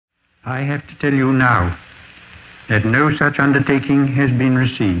I have to tell you now that no such undertaking has been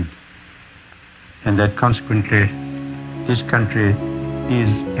received, and that consequently this country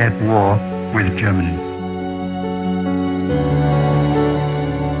is at war with Germany.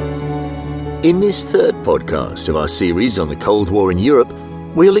 In this third podcast of our series on the Cold War in Europe,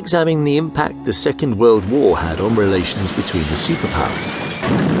 we'll examine the impact the Second World War had on relations between the superpowers.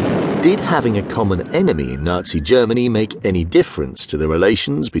 Did having a common enemy in Nazi Germany make any difference to the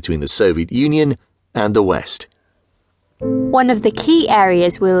relations between the Soviet Union and the West? One of the key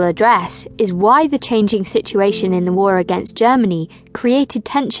areas we'll address is why the changing situation in the war against Germany created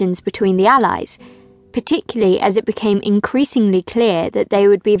tensions between the Allies, particularly as it became increasingly clear that they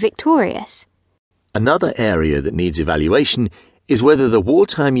would be victorious. Another area that needs evaluation is whether the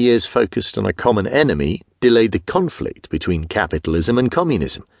wartime years focused on a common enemy delayed the conflict between capitalism and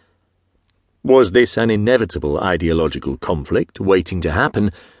communism. Was this an inevitable ideological conflict waiting to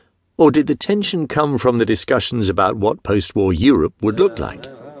happen, or did the tension come from the discussions about what post-war Europe would look like?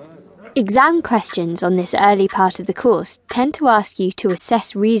 Exam questions on this early part of the course tend to ask you to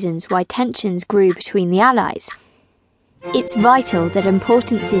assess reasons why tensions grew between the Allies. It's vital that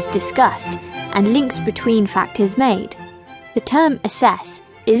importance is discussed and links between factors made. The term assess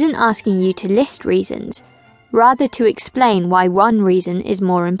isn't asking you to list reasons, rather to explain why one reason is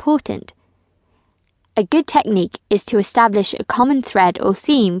more important. A good technique is to establish a common thread or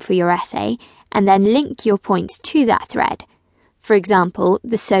theme for your essay and then link your points to that thread. For example,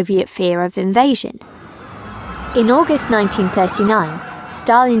 the Soviet fear of invasion. In August 1939,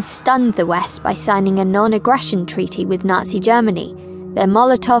 Stalin stunned the West by signing a non-aggression treaty with Nazi Germany, the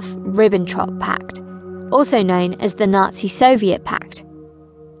Molotov-Ribbentrop Pact, also known as the Nazi-Soviet Pact.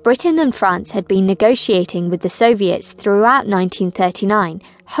 Britain and France had been negotiating with the Soviets throughout 1939,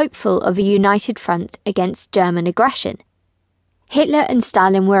 hopeful of a united front against German aggression. Hitler and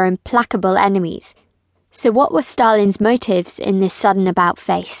Stalin were implacable enemies. So what were Stalin's motives in this sudden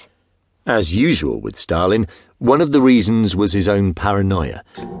about-face? As usual with Stalin, one of the reasons was his own paranoia.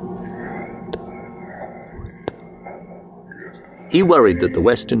 He worried that the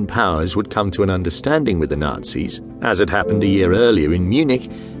Western powers would come to an understanding with the Nazis, as had happened a year earlier in Munich,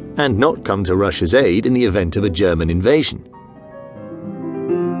 and not come to Russia's aid in the event of a German invasion.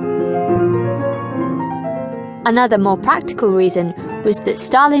 Another more practical reason was that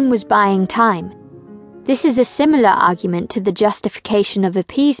Stalin was buying time. This is a similar argument to the justification of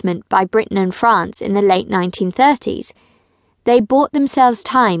appeasement by Britain and France in the late 1930s. They bought themselves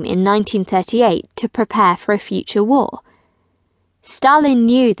time in 1938 to prepare for a future war. Stalin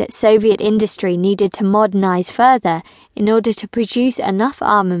knew that Soviet industry needed to modernize further in order to produce enough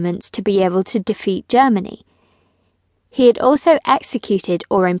armaments to be able to defeat Germany. He had also executed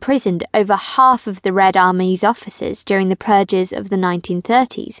or imprisoned over half of the Red Army's officers during the purges of the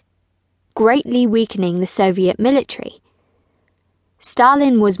 1930s, greatly weakening the Soviet military.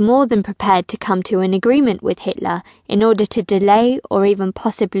 Stalin was more than prepared to come to an agreement with Hitler in order to delay or even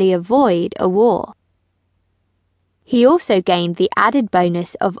possibly avoid a war. He also gained the added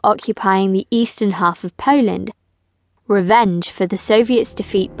bonus of occupying the eastern half of Poland, revenge for the Soviets'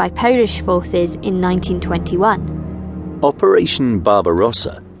 defeat by Polish forces in 1921. Operation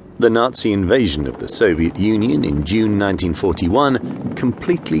Barbarossa, the Nazi invasion of the Soviet Union in June 1941,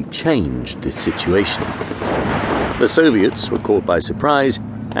 completely changed this situation. The Soviets were caught by surprise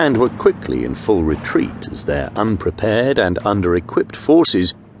and were quickly in full retreat as their unprepared and under-equipped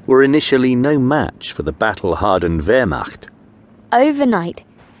forces were initially no match for the battle-hardened Wehrmacht. Overnight,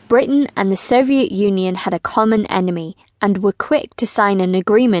 Britain and the Soviet Union had a common enemy and were quick to sign an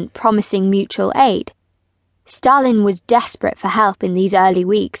agreement promising mutual aid. Stalin was desperate for help in these early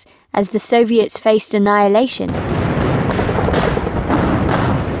weeks as the Soviets faced annihilation.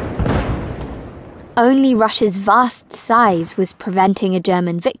 Only Russia's vast size was preventing a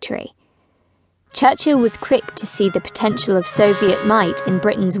German victory. Churchill was quick to see the potential of Soviet might in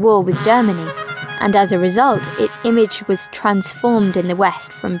Britain's war with Germany, and as a result, its image was transformed in the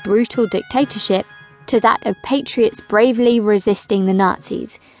West from brutal dictatorship to that of patriots bravely resisting the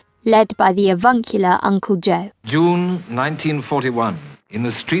Nazis, led by the avuncular Uncle Joe. June 1941. In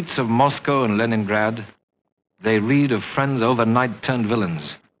the streets of Moscow and Leningrad, they read of friends overnight turned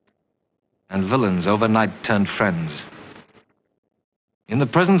villains, and villains overnight turned friends. In the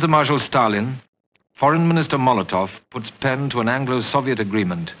presence of Marshal Stalin, Foreign Minister Molotov puts pen to an Anglo-Soviet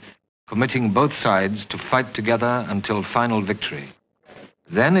agreement committing both sides to fight together until final victory.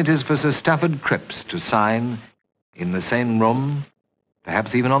 Then it is for Sir Stafford Cripps to sign in the same room,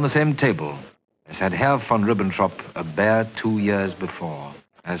 perhaps even on the same table, as had Herr von Ribbentrop a bare 2 years before.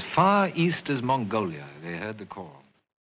 As far east as Mongolia, they heard the call.